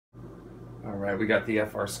All right, we got the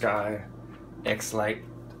Frsky X-Lite,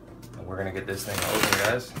 and we're gonna get this thing open,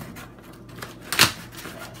 guys.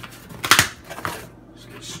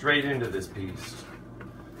 Just get straight into this beast.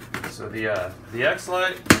 So the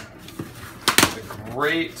X-Lite is a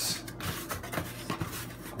great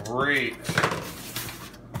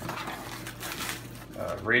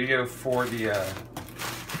radio for the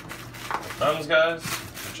thumbs guys,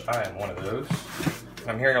 which I am one of those.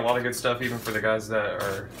 I'm hearing a lot of good stuff even for the guys that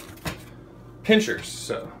are pinchers,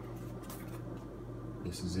 so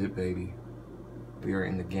this is it, baby. We are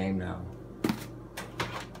in the game now.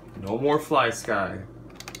 No more fly sky.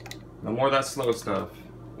 No more of that slow stuff.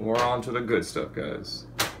 We're on to the good stuff, guys.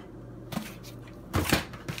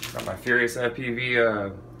 Got my Furious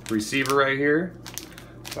FPV receiver right here.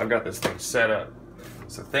 So I've got this thing set up.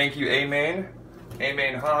 So thank you,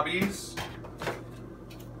 Amainhobbies.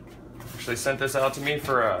 Actually sent this out to me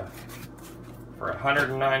for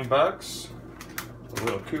 $109. A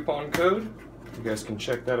little coupon code. You guys can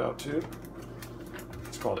check that out too.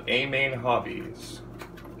 It's called Amainhobbies.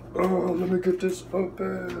 Oh, let me get this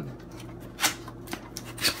open.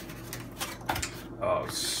 Oh,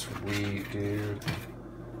 sweet, dude.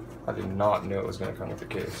 I did not know it was going to come with the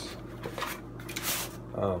case.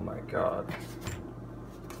 Oh my god.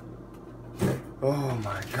 Oh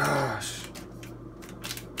my gosh.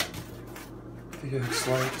 The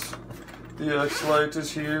X-Lite. The X-Lite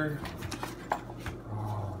is here.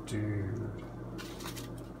 Oh, dude.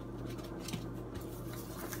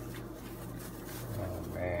 Oh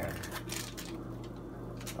man.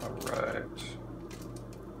 Alright. So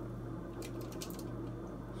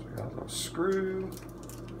we got a little screw.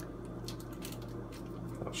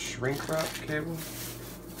 A little shrink wrap cable.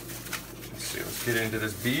 Let's see, let's get into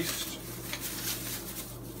this beast.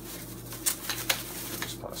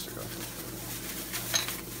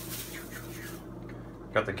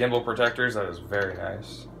 Got the gimbal protectors, that is very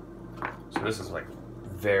nice. So this is like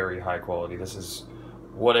very high quality. This is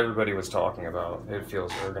what everybody was talking about. It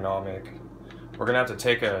feels ergonomic. We're gonna have to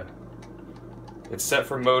take it's set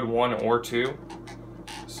for mode 1 or 2.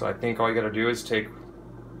 So I think all you gotta do is take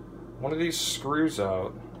one of these screws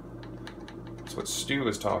out. That's what Stu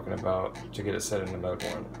was talking about to get it set into mode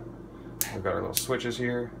 1. We've got our little switches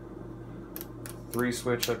here. 3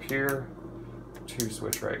 switch up here, 2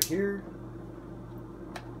 switch right here.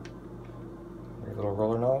 Your little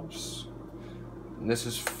roller knobs. And this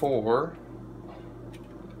is for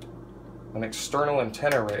an external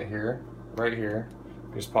antenna right here. You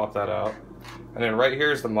just pop that out. And then right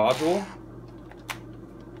here is the module.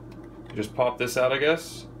 You just pop this out, I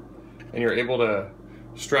guess. And you're able to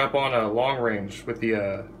strap on a long range with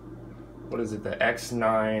the, what is it, the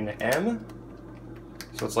X9M?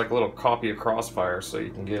 So it's like a little copy of Crossfire, so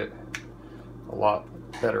you can get a lot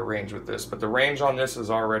better range with this. But the range on this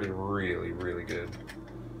is already really, really good.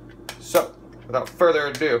 So, without further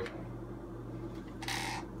ado,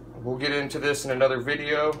 we'll get into this in another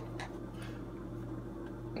video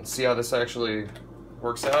and see how this actually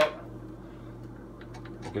works out.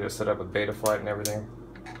 We'll get it set up with beta flight and everything.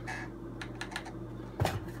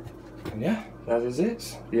 And yeah, that is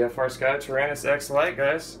it. The Frsky Tyrannus X-Lite,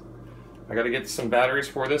 guys. I gotta get some batteries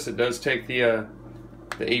for this. It does take the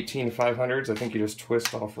 18500s. I think you just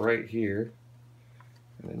twist off right here,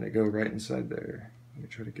 and then they go right inside there. Let me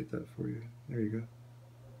try to get that for you. There you go.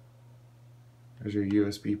 There's your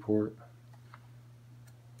USB port,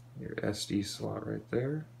 your SD slot right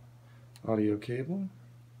there, audio cable.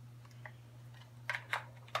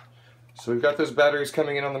 So we've got those batteries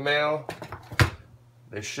coming in on the mail.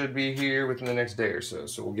 They should be here within the next day or so,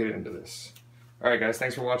 so we'll get into this. Alright guys,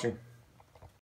 thanks for watching.